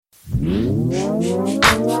Hi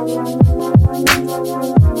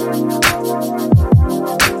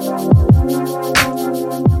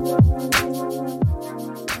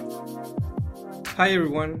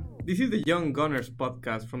everyone, this is the Young Gunners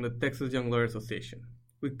podcast from the Texas Young Lawyers Association.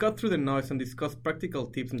 We cut through the noise and discuss practical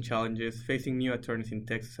tips and challenges facing new attorneys in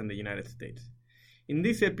Texas and the United States. In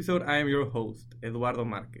this episode, I am your host, Eduardo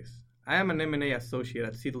Marquez. I am an M&A associate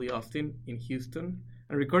at Sidley Austin in Houston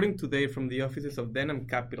and recording today from the offices of Denham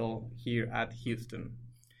Capital here at Houston.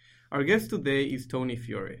 Our guest today is Tony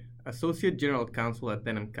Fiore, Associate General Counsel at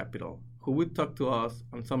Denham Capital, who will talk to us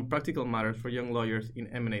on some practical matters for young lawyers in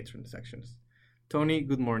M&A transactions. Tony,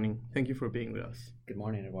 good morning. Thank you for being with us. Good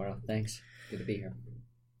morning, Eduardo. Thanks. Good to be here.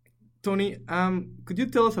 Tony, could you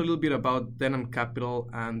tell us a little bit about Denham Capital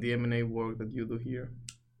and the M&A work that you do here?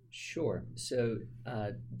 Sure. So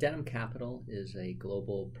Denham Capital is a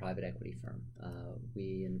global private equity firm.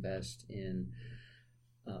 We invest in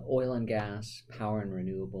oil and gas, power and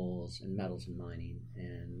renewables, and metals and mining,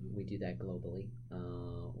 and we do that globally.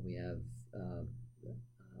 We have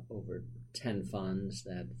over 10 funds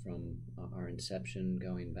that from our inception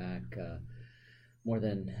going back more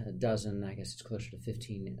than a dozen, I guess it's closer to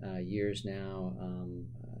 15 years now.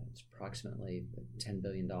 It's approximately $10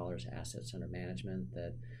 billion assets under management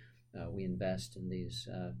that we invest in these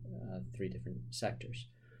three different sectors.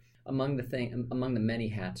 Among the many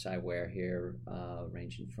hats I wear here,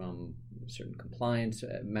 ranging from certain compliance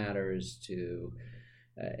matters to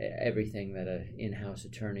everything that an in-house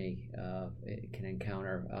attorney can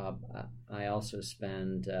encounter, I also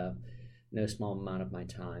spend no small amount of my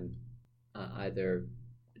time either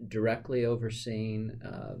directly overseeing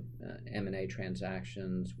M&A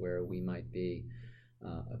transactions where we might be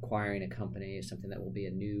acquiring a company, something that will be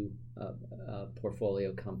a new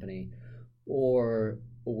portfolio company, or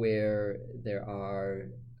where there are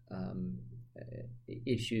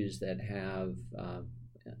issues that have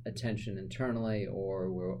attention internally,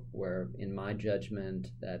 or where in my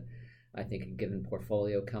judgment that I think a given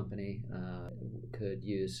portfolio company could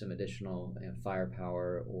use some additional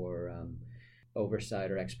firepower or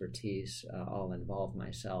oversight or expertise. I'll involve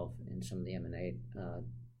myself in some of the M&A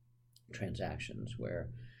transactions where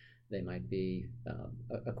they might be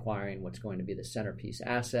acquiring what's going to be the centerpiece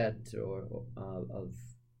asset or of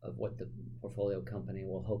what the portfolio company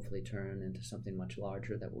will hopefully turn into something much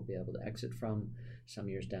larger that we'll be able to exit from some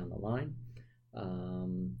years down the line.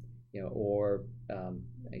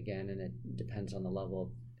 Again, and it depends on the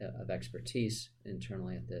level of expertise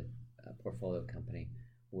internally at the portfolio company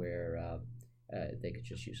where they could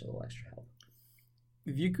just use a little extra help.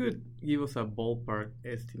 If you could give us a ballpark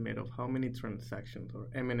estimate of how many transactions or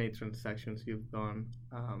M&A transactions you've done,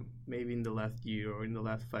 maybe in the last year or in the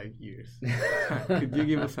last 5 years, could you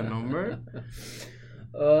give us a number?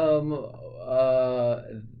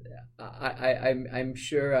 I'm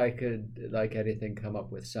sure I could, like anything, come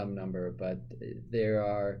up with some number, but there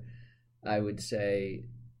are, I would say,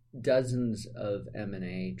 dozens of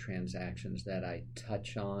M&A transactions that I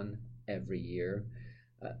touch on every year.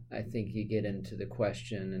 I think you get into the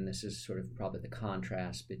question, and this is sort of probably the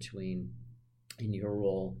contrast between in your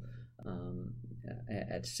role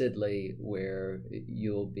at Sidley, where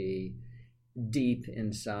you'll be deep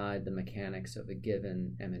inside the mechanics of a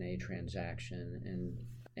given M&A transaction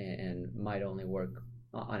and might only work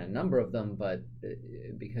on a number of them, but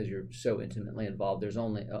because you're so intimately involved, there's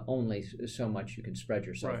only so much you can spread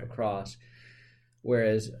yourself across.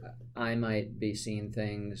 Whereas I might be seeing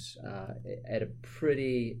things at a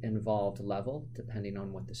pretty involved level, depending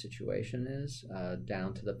on what the situation is,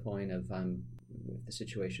 down to the point of if the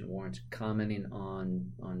situation warrants commenting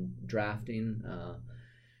on drafting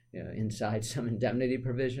inside some indemnity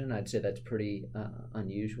provision. I'd say that's pretty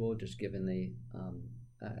unusual, just given the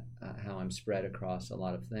how I'm spread across a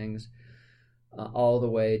lot of things, all the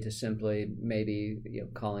way to simply maybe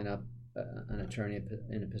calling up an attorney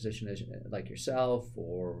in a position like yourself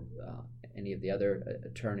or any of the other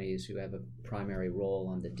attorneys who have a primary role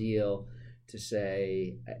on the deal to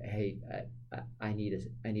say, hey, I need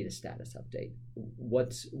a status update.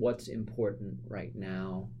 What's important right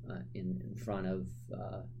now in front of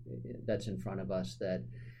that's in front of us that,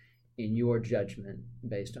 in your judgment,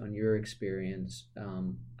 based on your experience,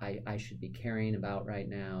 I should be caring about right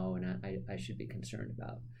now and I should be concerned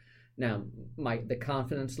about. Now, the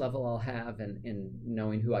confidence level I'll have in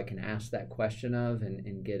knowing who I can ask that question of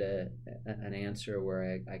and get an answer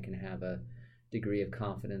where I can have a degree of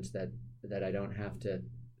confidence that I don't have to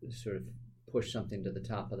sort of push something to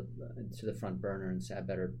the front burner and say I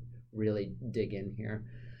better really dig in here.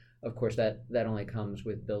 Of course, that only comes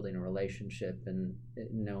with building a relationship and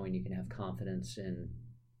knowing you can have confidence in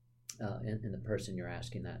in the person you're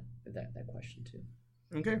asking that question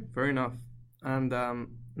to. Okay, fair enough. And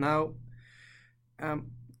now,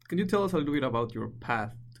 can you tell us a little bit about your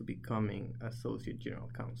path to becoming Associate General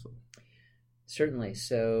Counsel? Certainly.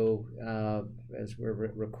 So as we're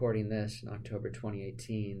recording this in October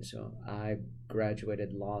 2018, so I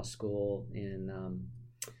graduated law school in,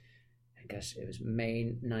 I guess it was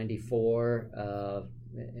May 94,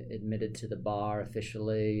 admitted to the bar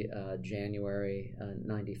officially January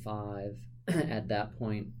 95. At that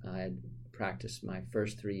point, I had practiced my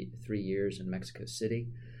first three years in Mexico City,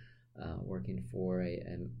 working for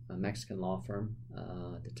a Mexican law firm.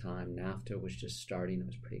 At the time, NAFTA was just starting. It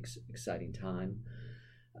was a pretty exciting time.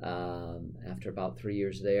 After about 3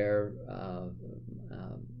 years there,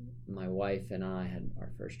 my wife and I had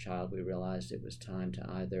our first child. We realized it was time to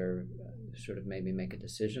either sort of maybe make a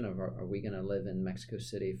decision of are we going to live in Mexico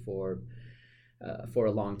City for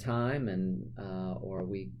a long time, and or are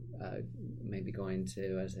we maybe going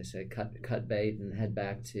to, as they say, cut bait and head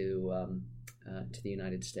back to the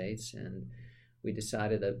United States. And we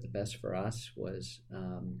decided that the best for us was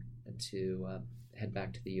to head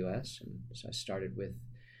back to the U.S. And so I started with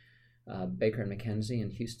Baker & McKenzie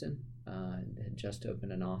in Houston. Had just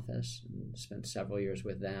opened an office and spent several years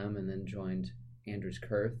with them, and then joined Andrews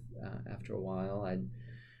Kurth after a while.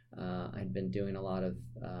 I'd been doing a lot of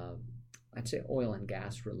I'd say oil and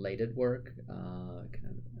gas related work,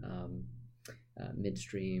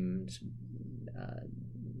 midstream,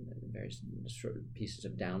 various sort of pieces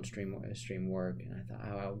of downstream work, and I thought,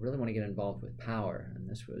 I really want to get involved with power, and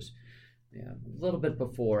this was a little bit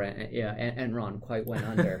before Enron quite went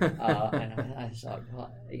under, and I thought,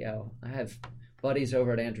 well, I have buddies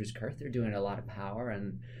over at Andrews Kurth, they're doing a lot of power,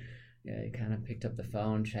 and kind of picked up the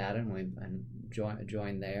phone, chatted, and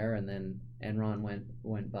joined there, and then Enron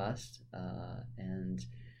went bust, and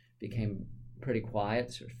became pretty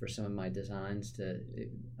quiet for some of my designs to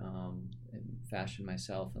fashion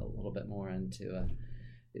myself a little bit more into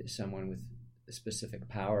someone with specific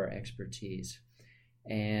power expertise.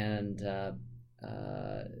 And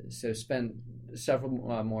so spent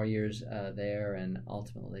several more years there, and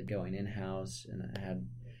ultimately going in-house, and I had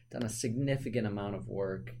done a significant amount of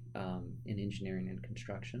work in engineering and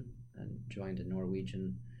construction, and joined a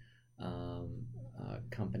Norwegian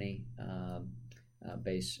company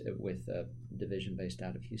based with a division based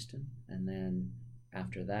out of Houston. And then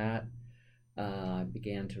after that, I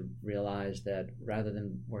began to realize that rather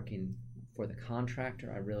than working for the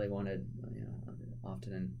contractor, I really wanted,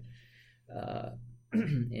 often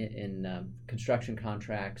in construction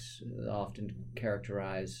contracts, often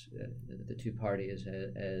characterize the two parties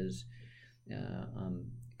as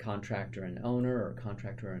contractor and owner, or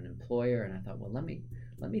contractor and employer. And I thought, well, let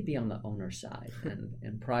me be on the owner side,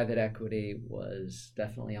 and private equity was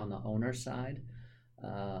definitely on the owner side.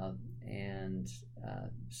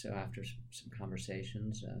 So after some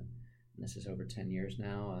conversations, this is over 10 years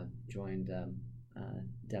now, joined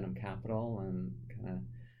Denham Capital, and kind of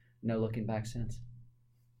no looking back since.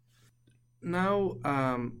 Now,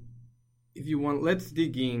 if you want, let's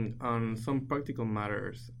dig in on some practical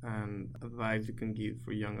matters and advice you can give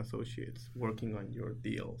for young associates working on your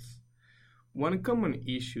deals. One common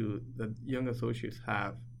issue that young associates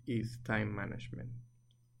have is time management.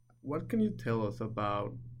 What can you tell us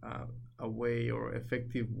about a way or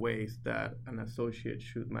effective ways that an associate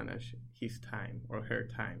should manage his time or her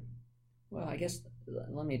time? Well, I guess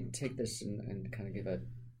let me take this and kind of give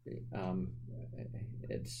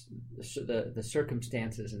it's the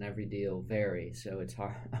circumstances in every deal vary, so it's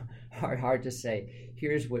hard to say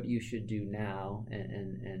here's what you should do now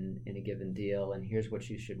and in a given deal, and here's what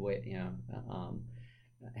you should wait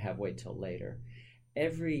till later.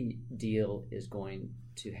 Every deal is going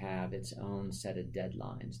to have its own set of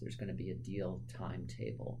deadlines. There's going to be a deal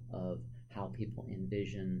timetable of how people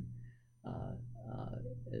envision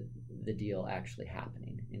the deal actually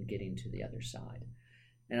happening and getting to the other side.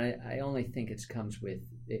 And I only think it comes with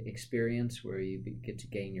experience, where you get to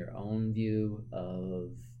gain your own view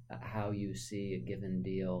of how you see a given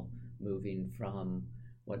deal moving from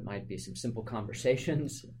what might be some simple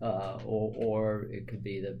conversations, or it could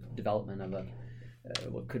be the development of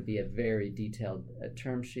what could be a very detailed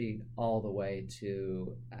term sheet, all the way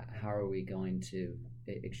to how are we going to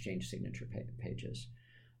exchange signature pages.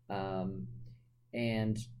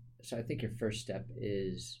 And so I think your first step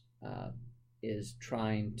is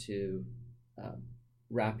trying to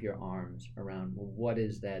wrap your arms around, well, what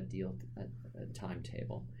is that deal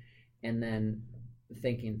timetable, and then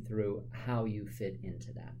thinking through how you fit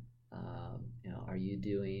into that. Are you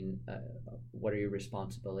doing? What are your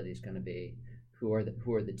responsibilities going to be? Who are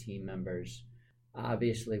the team members?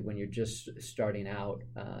 obviously, when you're just starting out,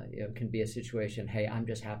 it can be a situation. Hey, I'm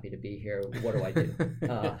just happy to be here. What do I do?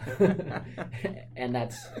 And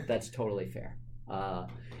that's totally fair. But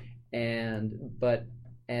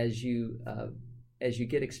as you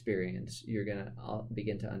get experience, you're gonna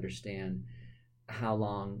begin to understand how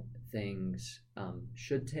long things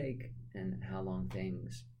should take and how long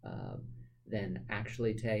things then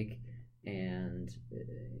actually take, and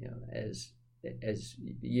as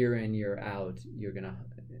year in, year out, you're going to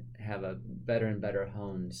have a better and better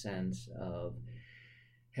honed sense of,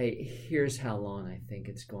 hey, here's how long I think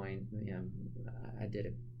it's going. I did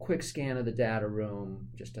a quick scan of the data room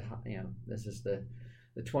just to, this is the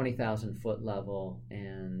 20,000 foot level,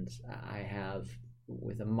 and I have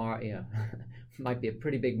with might be a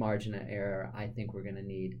pretty big margin of error. I think we're going to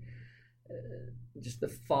need just the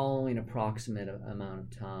following approximate amount of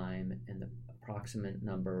time and the approximate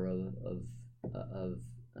number of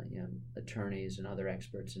attorneys and other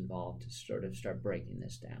experts involved to sort of start breaking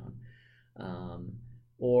this down.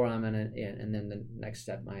 Or I'm gonna, and then the next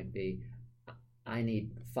step might be, I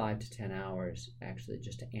need 5 to 10 hours actually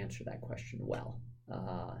just to answer that question well,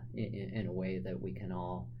 in a way that we can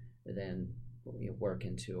all then work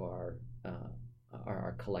into our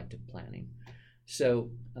collective planning. So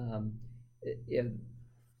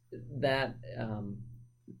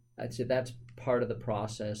I'd say that's part of the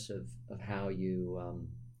process of how you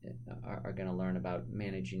are going to learn about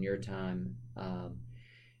managing your time.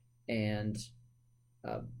 And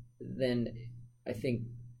then I think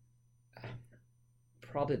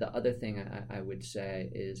probably the other thing I would say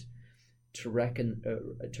is to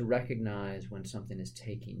recognize when something is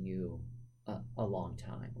taking you a long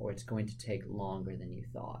time, or it's going to take longer than you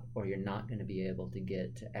thought, or you're not going to be able to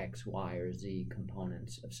get to X, Y, or Z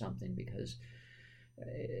components of something because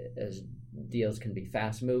as deals can be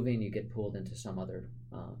fast moving, you get pulled into some other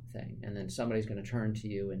thing, and then somebody's going to turn to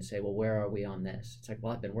you and say, well, where are we on this? It's like,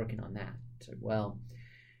 well, I've been working on that. It's like, well,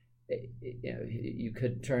 you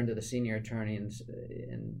could turn to the senior attorney and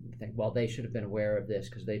think, well, they should have been aware of this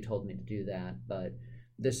because they told me to do that. But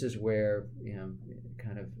this is where,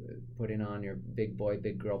 kind of putting on your big boy,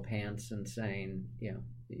 big girl pants and saying,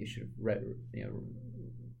 you should have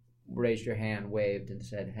raised your hand, waved, and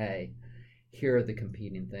said, hey, here are the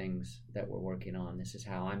competing things that we're working on. This is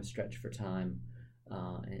how I'm stretched for time,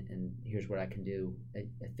 and here's what I can do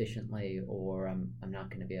efficiently, or I'm not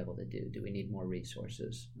going to be able to do. Do we need more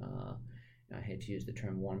resources? I hate to use the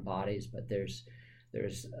term warm bodies, but there's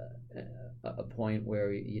a point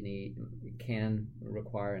where you can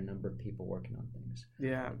require a number of people working on things.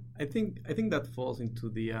 Yeah, I think that falls into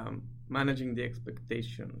the managing the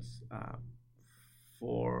expectations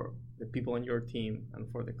for the people on your team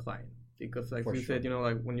and for the client. Because like you said,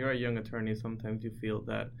 like when you're a young attorney, sometimes you feel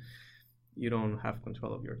that you don't have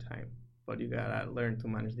control of your time, but you gotta learn to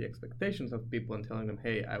manage the expectations of people and telling them,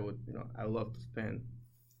 hey, I would love to spend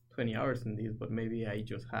 20 hours in this, but maybe I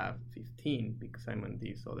just have 15 because I have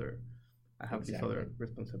these other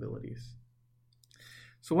responsibilities.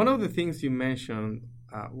 So one of the things you mentioned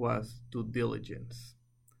was due diligence.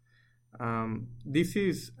 This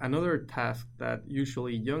is another task that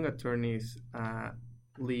usually young attorneys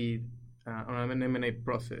lead on an M&A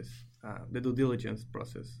process, the due diligence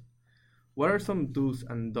process. What are some do's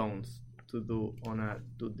and don'ts to do on a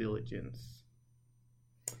due diligence?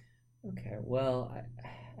 Okay, well,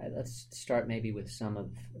 let's start maybe with some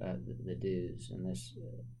of the do's, and this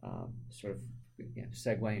sort of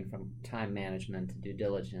segueing from time management to due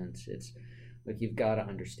diligence. It's like you've got to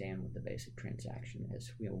understand what the basic transaction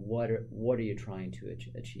is. What are you trying to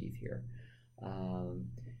achieve here?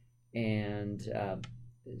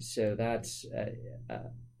 So that's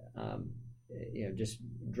just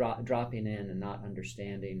dropping in and not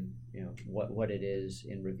understanding what it is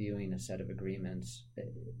in reviewing a set of agreements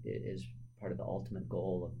is part of the ultimate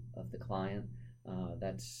goal of the client.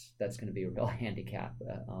 That's going to be a real handicap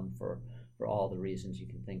for all the reasons you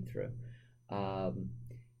can think through.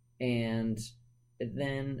 And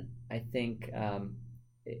then I think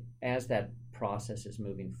as that process is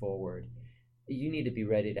moving forward, you need to be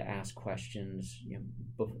ready to ask questions,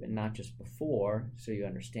 not just before, so you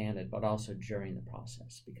understand it, but also during the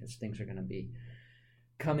process, because things are going to be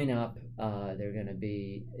coming up. They're going to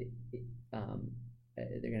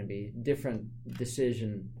be different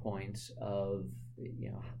decision points of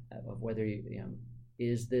whether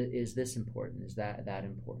is this important? Is that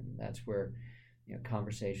important? That's where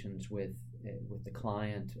conversations with the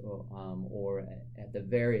client, or at the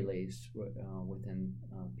very least within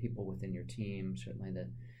people within your team, certainly the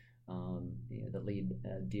lead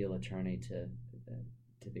deal attorney to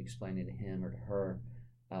be explaining to him or to her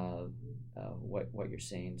what you're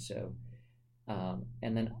seeing. So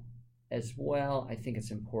And then as well, I think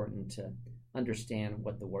it's important to understand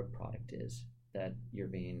what the work product is that you're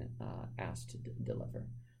being asked to deliver.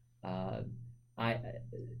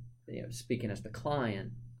 Speaking as the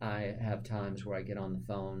client, I have times where I get on the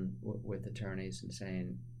phone with attorneys and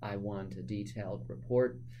saying, I want a detailed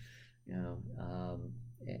report, and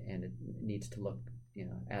it needs to look,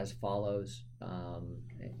 as follows,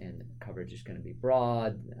 and coverage is going to be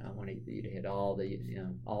broad. I want you to hit all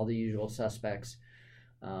the usual suspects,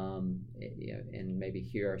 and maybe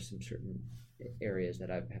here are some certain areas that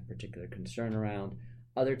I have particular concern around.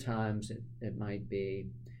 Other times it might be,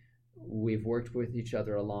 we've worked with each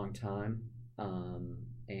other a long time,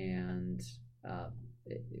 and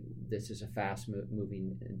this is a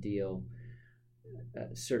fast-moving deal.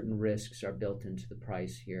 Certain risks are built into the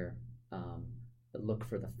price here. Look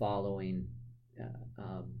for the following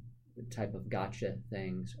type of gotcha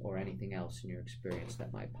things or anything else in your experience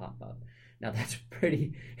that might pop up. Now that's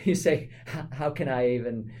pretty, you say, how can I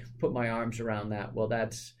even put my arms around that? Well,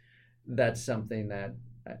 that's something that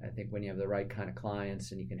I think when you have the right kind of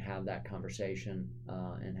clients and you can have that conversation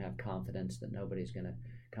and have confidence that nobody's going to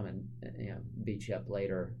come and beat you up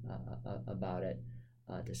later about it,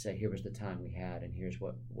 to say, here was the time we had and here's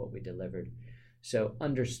what we delivered. So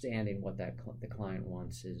understanding what the client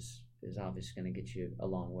wants is obviously going to get you a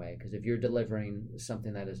long way, because if you're delivering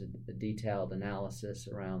something that is a detailed analysis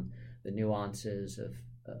around the nuances of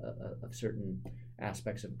certain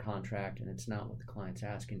aspects of a contract, and it's not what the client's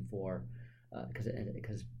asking for,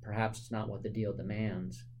 because perhaps it's not what the deal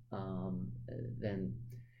demands, then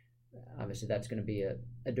obviously that's going to be a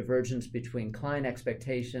divergence between client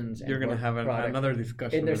expectations and you're going to have another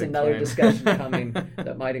discussion. And there's another discussion coming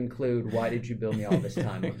that might include, why did you bill me all this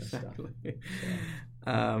time on this stuff?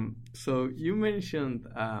 So you mentioned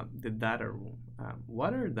the data room.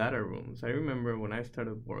 What are data rooms? I remember when I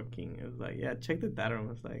started working, it was like, yeah, check the data room.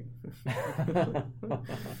 It's like,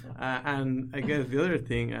 and I guess the other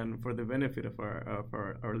thing, and for the benefit of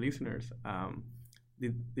our listeners,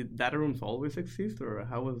 did data rooms always exist, or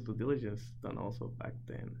how was due diligence done also back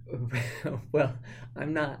then? Well,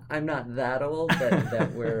 I'm not that old, but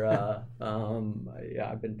that we're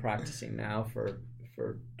I've been practicing now for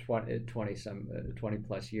 20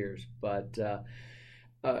 plus years, but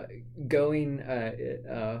going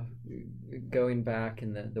back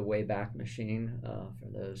in the Wayback Machine, for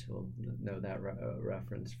those who know that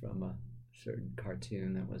reference from a certain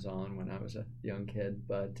cartoon that was on when I was a young kid,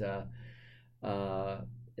 but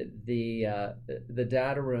the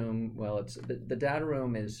data room, well, it's the data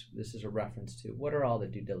room this is a reference to what are all the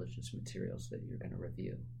due diligence materials that you're going to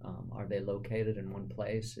review. Are they located in one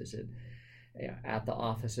place? Is it at the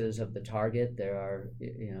offices of the target? There are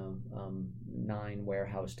 9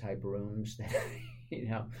 warehouse type rooms that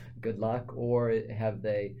good luck. Or have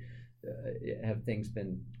things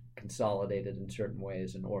been consolidated in certain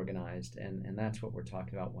ways and organized? And that's what we're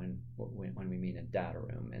talking about when we mean a data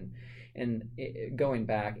room. And going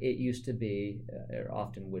back, it used to be, or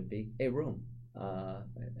often would be, a room.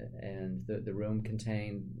 And the room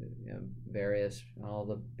contained all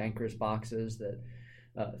the banker's boxes that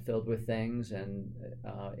filled with things, and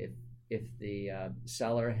if the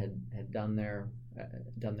seller had done their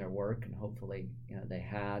work, and hopefully they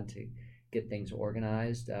had to get things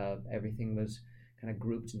organized, everything was kind of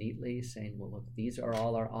grouped neatly, saying, well, look, these are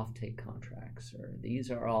all our offtake contracts, or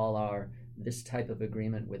these are all our this type of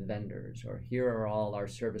agreement with vendors, or here are all our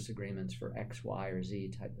service agreements for X, Y, or Z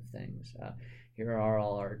type of things. Here are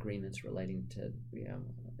all our agreements relating to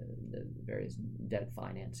the various debt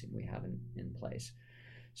financing we have in place.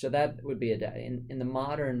 So that would be a day. In the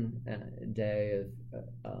modern day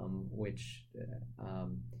of which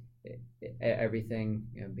everything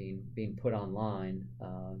being put online,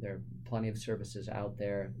 there are plenty of services out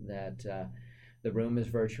there that the room is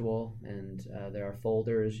virtual, and there are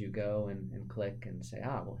folders. You go and click and say,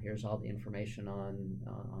 well, here's all the information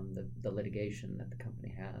on the litigation that the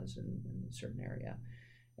company has in a certain area,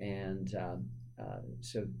 and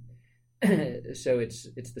so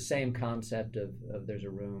it's the same concept of there's a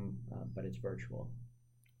room, but it's virtual.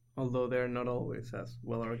 Although they're not always as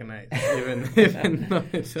well organized, even though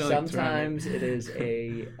it's sometimes it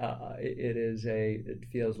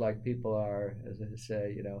feels like people are, as I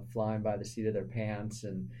say, flying by the seat of their pants,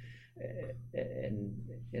 and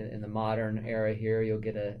in the modern era here, you'll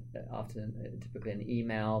get typically an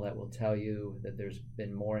email that will tell you that there's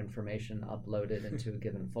been more information uploaded into a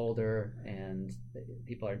given folder, and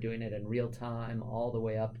people are doing it in real time, all the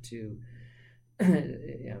way up to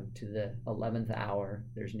to the 11th hour.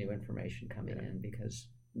 There's new information coming in, because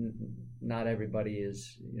not everybody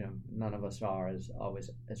is, none of us are always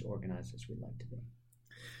as organized as we'd like to be.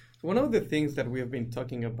 One of the things that we have been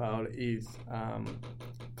talking about is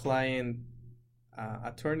client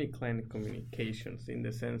attorney-client communications, in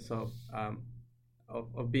the sense of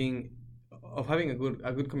having a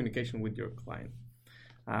good communication with your client.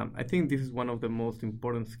 I think this is one of the most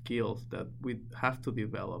important skills that we have to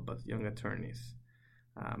develop as young attorneys.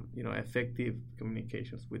 Effective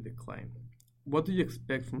communications with the client. What do you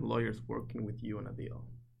expect from lawyers working with you on a deal?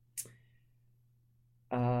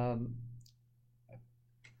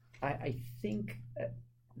 I think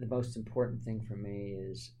the most important thing for me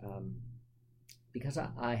is because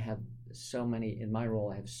I have so many, in my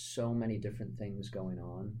role, I have so many different things going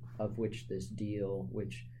on, of which this deal,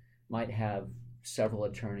 which might have several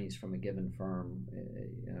attorneys from a given firm,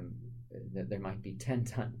 there might be 10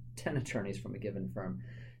 attorneys from a given firm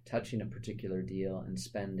touching a particular deal and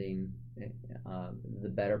spending the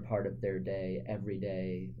better part of their day every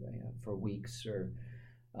day for weeks, or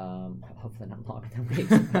hopefully not longer than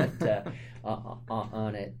weeks, but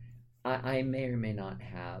on it. I may or may not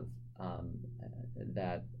have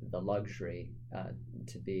the luxury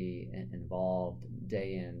to be involved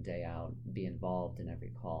day in, day out, be involved in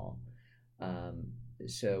every call.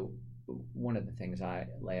 So one of the things I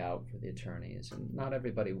lay out for the attorneys, and not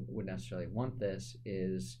everybody would necessarily want this,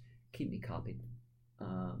 is keep me copied.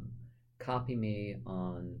 Copy me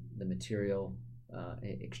on the material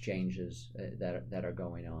exchanges that are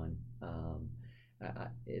going on.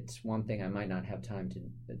 It's one thing I might not have time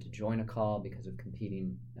to join a call because of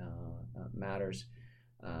competing matters,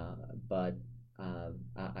 but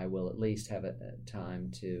I will at least have a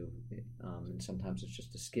time to, and sometimes it's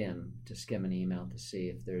just to skim an email to see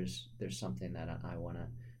if there's something that I want to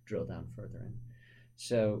drill down further in.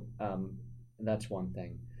 So that's one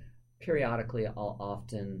thing. Periodically, I'll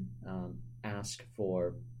often ask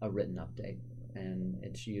for a written update, and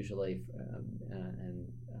it's usually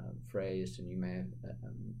phrased, and you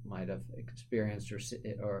might have experienced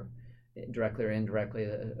or directly or indirectly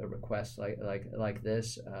a request like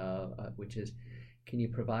this, which is, can you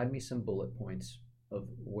provide me some bullet points of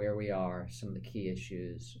where we are, some of the key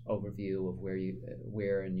issues, overview of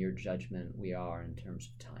where in your judgment we are in terms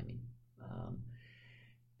of timing.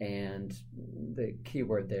 And the key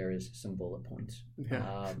word there is some bullet points.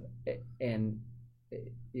 Yeah. And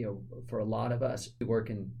for a lot of us, we work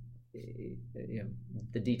in,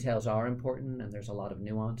 the details are important, and there's a lot of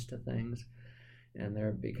nuance to things, and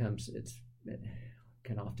it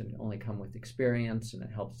can often only come with experience, and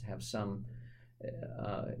it helps to have some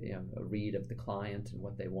a read of the client and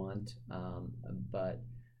what they want, but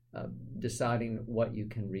deciding what you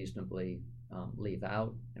can reasonably leave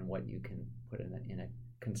out and what you can put in a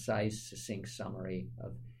concise, succinct summary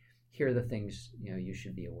of, here are the things you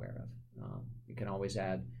should be aware of. You can always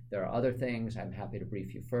add, there are other things, I'm happy to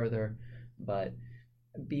brief you further, but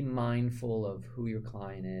be mindful of who your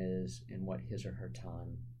client is and what his or her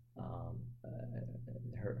time,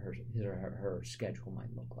 his or her schedule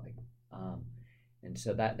might look like. And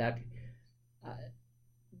so that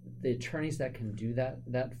the attorneys that can do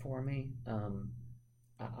that for me,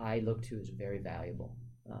 I look to as very valuable,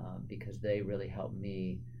 because they really help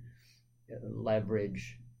me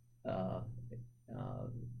leverage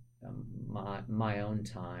my own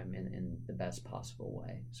time in the best possible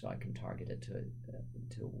way, so I can target it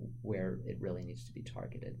to where it really needs to be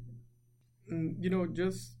targeted.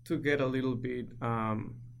 Just to get a little bit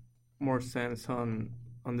more sense on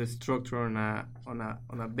the structure on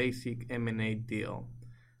a basic M&A deal.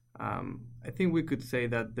 I think we could say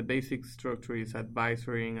that the basic structure is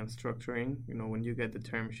advisory and structuring. When you get the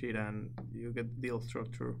term sheet and you get the deal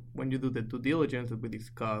structure. When you do the due diligence that we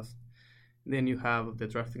discussed, then you have the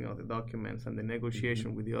drafting of the documents and the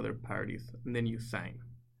negotiation with the other parties, and then you sign.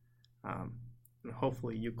 And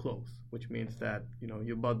hopefully you close, which means that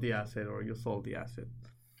you bought the asset or you sold the asset.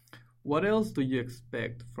 What else do you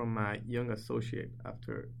expect from a young associate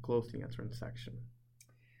after closing a transaction?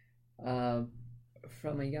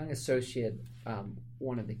 From a young associate,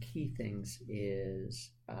 one of the key things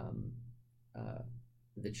is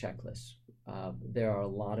the checklist. There are a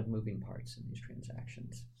lot of moving parts in these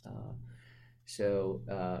transactions. So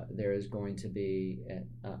there is going to be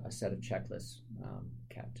a set of checklists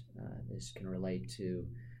kept. This can relate to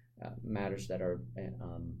matters that are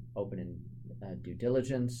open in due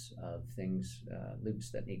diligence, of things,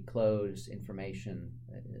 loops that need closed, information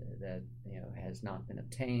that has not been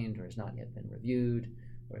obtained or has not yet been reviewed,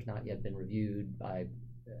 or has not yet been reviewed by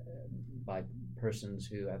persons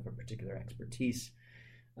who have a particular expertise.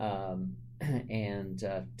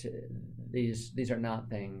 These are not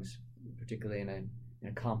things, particularly in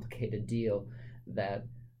a complicated deal, that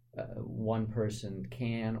one person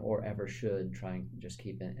can or ever should try and just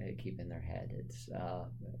keep in their head. It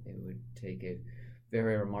would take a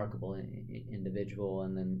very remarkable individual,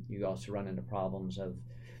 and then you also run into problems of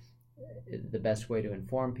the best way to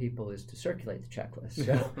inform people is to circulate the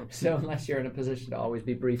checklist. So unless you're in a position to always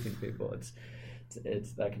be briefing people, it's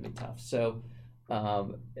that can be tough. So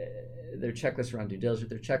their checklists around due diligence,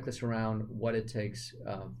 their checklists around what it takes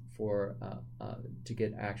to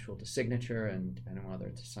get actual to signature, and depending on whether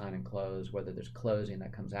it's a sign and close, whether there's closing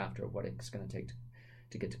that comes after, what it's going to take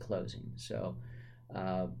to get to closing. So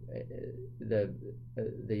the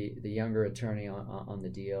younger attorney on the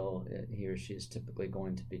deal, he or she is typically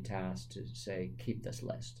going to be tasked to say, keep this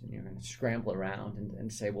list, and you're going to scramble around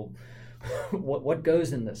and say, well, what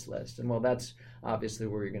goes in this list? And well, that's obviously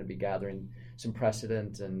where you're going to be gathering some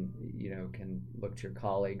precedent, and can look to your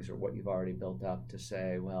colleagues or what you've already built up to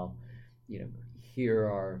say, well, here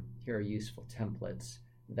are useful templates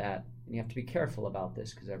that, and you have to be careful about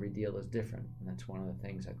this because every deal is different, and that's one of the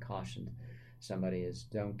things I've cautioned somebody is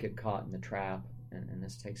don't get caught in the trap, and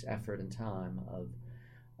this takes effort and time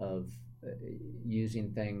of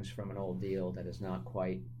using things from an old deal that is not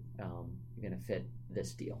quite going to fit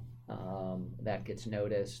this deal. That gets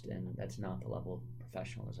noticed, and that's not the level of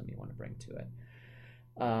professionalism you want to bring to it.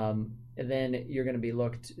 And then you're going to be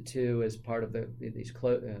looked to as part of the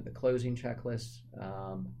closing checklists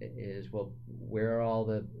is, well, where are all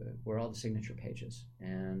the signature pages?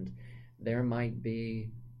 And there might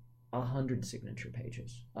be 100 signature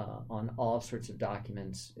pages on all sorts of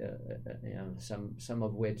documents, some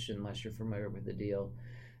of which, unless you're familiar with the deal,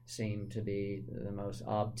 seem to be the most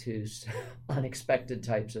obtuse, unexpected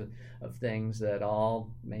types of things that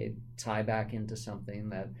all may tie back into something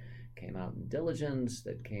that came out in diligence,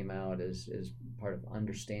 that came out as part of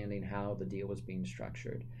understanding how the deal was being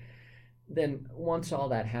structured. Then once all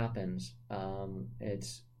that happens,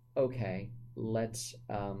 it's okay,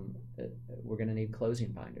 we're going to need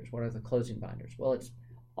closing binders. What are the closing binders? Well, it's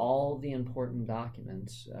all the important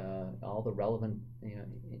documents, all the relevant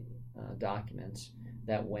documents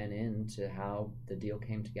that went into how the deal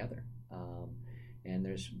came together. And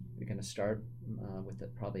we're going to start with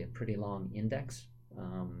probably a pretty long index,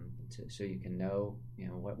 so you can know,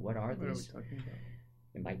 what are these? What are we talking about?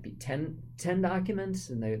 It might be 10 documents,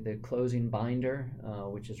 and the closing binder,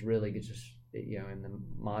 which is really just, in the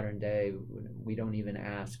modern day, we don't even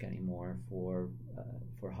ask anymore for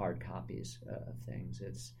hard copies of things.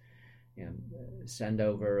 It's send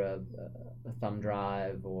over a thumb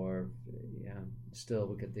drive, or still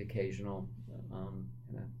we get the occasional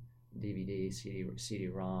DVD,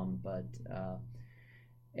 CD-ROM, but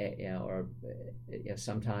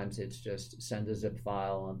sometimes it's just send a zip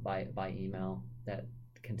file by email that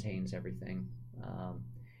contains everything,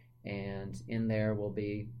 and in there will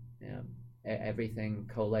be everything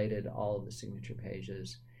collated, all of the signature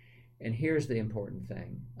pages. And here's the important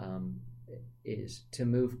thing, is to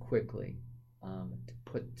move quickly to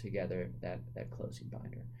put together that closing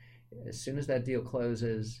binder. As soon as that deal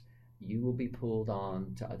closes, you will be pulled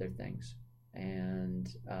on to other things, and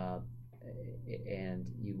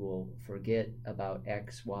you will forget about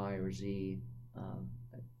X, Y, or Z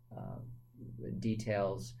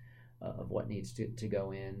details of what needs to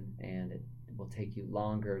go in, and it will take you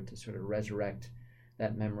longer to sort of resurrect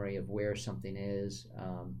that memory of where something is.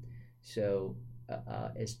 So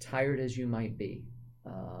as tired as you might be,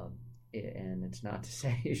 and it's not to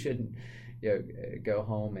say you shouldn't go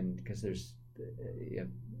home, and because there's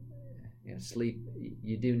sleep,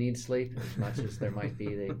 you do need sleep as much as there might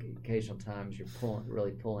be the occasional times you're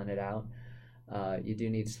really pulling it out. You do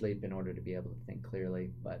need sleep in order to be able to think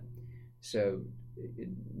clearly, but so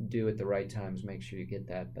do at the right times, make sure you get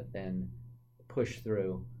that, but then push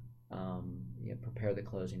through, prepare the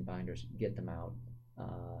closing binders, get them out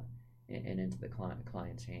and into the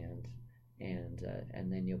client's hand,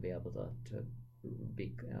 and then you'll be able to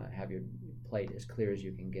have your plate as clear as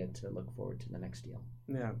you can get to look forward to the next deal.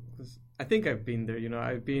 Yeah, because I think I've been there.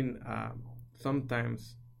 I've been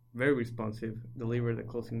sometimes very responsive, deliver the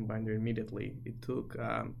closing binder immediately. It took,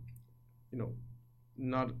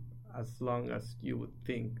 not as long as you would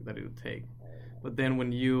think that it would take. But then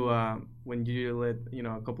when you let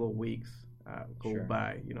a couple of weeks go Sure.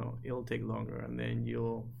 by, it'll take longer, and then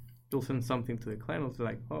you'll send something to the client. It's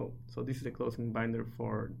like, oh, so this is the closing binder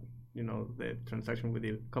for the transaction we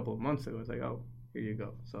did a couple of months ago. It's like, oh, here you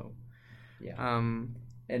go. So yeah.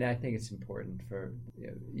 And I think it's important for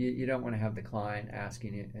you don't want to have the client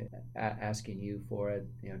asking you for it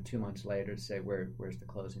 2 months later to say where's the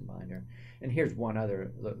closing binder. And here's one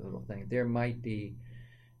other little thing: there might be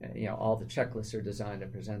all the checklists are designed to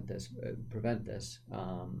prevent this,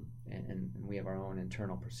 and we have our own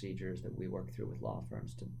internal procedures that we work through with law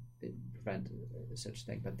firms to prevent such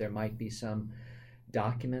thing. But there might be some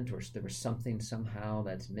document, or there was something somehow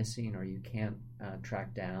that's missing or you can't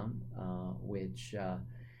track down, which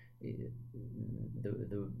the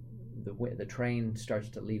train starts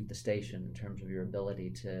to leave the station in terms of your ability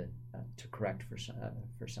to correct for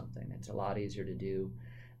something. It's a lot easier to do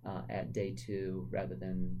at day 2 rather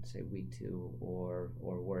than say week 2 or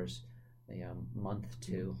worse, month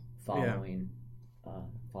 2 following a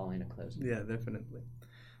closing. Yeah, definitely.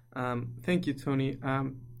 Thank you, Tony.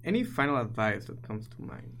 Any final advice that comes to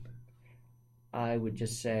mind? I would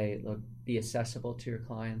just say, look, be accessible to your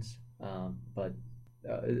clients, but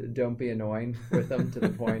don't be annoying with them to the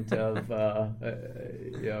point of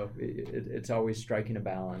it's always striking a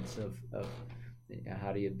balance of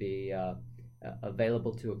how do you be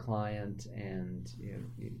available to a client, and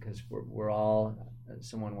because we're all,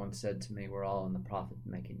 someone once said to me, we're all in the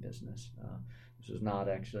profit-making business. This was not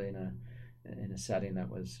actually in a setting that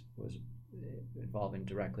was involving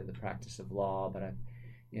directly the practice of law, but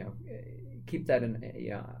keep that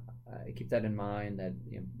in mind, that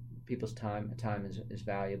people's time is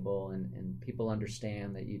valuable, and people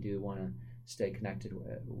understand that you do want to stay connected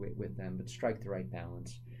with them, but strike the right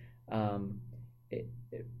balance.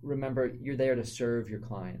 Remember, you're there to serve your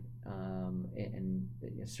client, and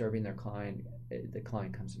serving their client, the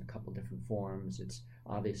client comes in a couple different forms. It's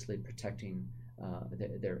obviously protecting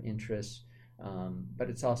their interests, but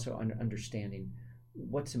it's also understanding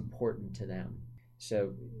what's important to them.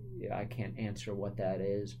 So I can't answer what that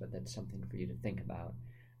is, but that's something for you to think about.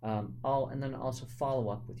 And then also follow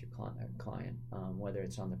up with your client, whether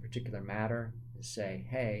it's on the particular matter, to say,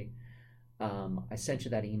 hey, I sent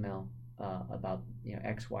you that email about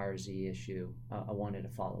X, Y, or Z issue. I wanted to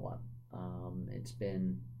follow up. It's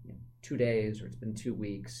been 2 days, or it's been 2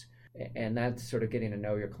 weeks, and that's sort of getting to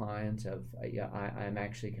know your client. I'm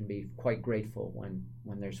actually can be quite grateful when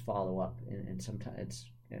there's follow up, and sometimes it's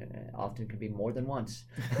often can be more than once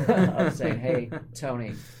of saying, hey,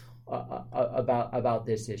 Tony, about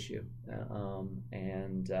this issue,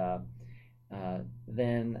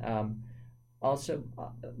 then also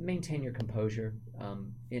maintain your composure.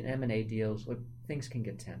 In M&A deals, look, things can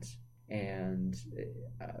get tense, and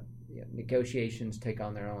negotiations take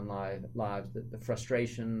on their own lives. The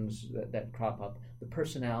frustrations that crop up, the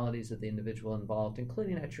personalities of the individual involved,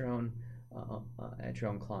 including at your own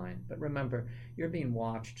client. But remember, you're being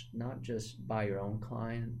watched not just by your own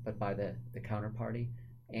client, but by the counterparty.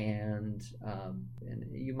 And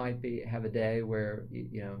you might have a day where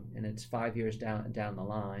and it's 5 years down the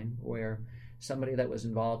line, where somebody that was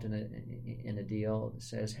involved in a deal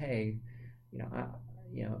says, "Hey,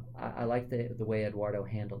 I like the way Eduardo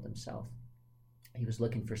handled himself. He was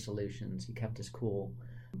looking for solutions. He kept his cool,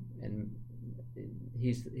 and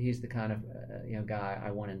he's the kind of guy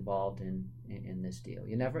I want involved in this deal."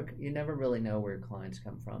 You never really know where your clients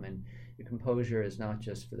come from, and your composure is not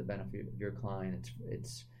just for the benefit of your client.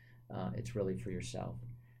 It's really for yourself.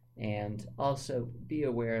 And also be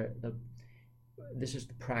aware that this is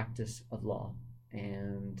the practice of law,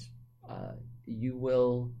 and you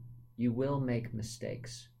will make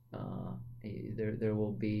mistakes. There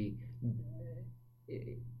will be,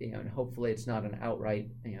 and hopefully it's not an outright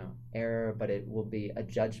error, but it will be a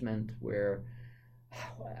judgment where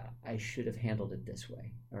I should have handled it this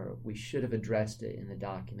way, or we should have addressed it in the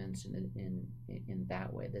documents in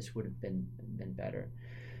that way. This would have been better.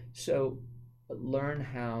 So learn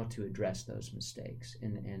how to address those mistakes,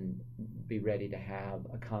 and be ready to have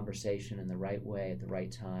a conversation in the right way at the right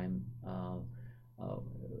time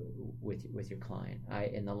with your client.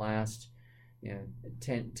 In the last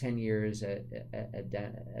 10 years at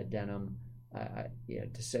Denham,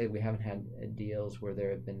 to say we haven't had deals where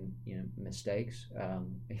there have been mistakes,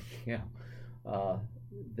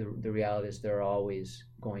 the reality is there are always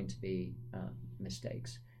going to be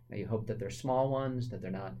mistakes. Now, you hope that they're small ones, that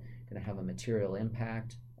they're not going to have a material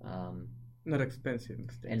impact. Not expensive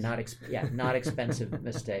mistakes. And not expensive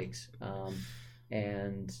mistakes.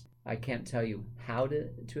 And I can't tell you how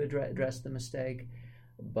to address the mistake,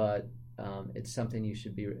 but it's something you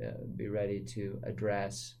should be ready to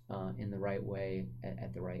address in the right way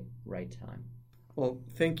at the right time. Well,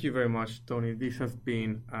 thank you very much, Tony. This has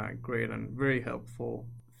been great and very helpful.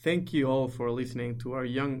 Thank you all for listening to our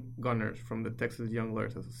Young Gunners from the Texas Young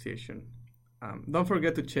Lawyers Association. Don't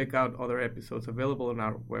forget to check out other episodes available on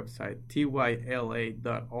our website,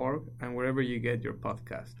 tyla.org, and wherever you get your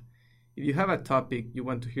podcast. If you have a topic you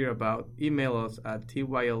want to hear about, email us at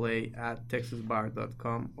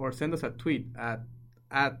tyla@texasbar.com, or send us a tweet at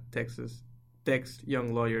Texas Text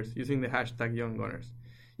Young Lawyers using the hashtag YoungGunners.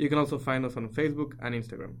 You can also find us on Facebook and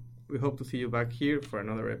Instagram. We hope to see you back here for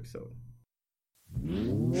another episode.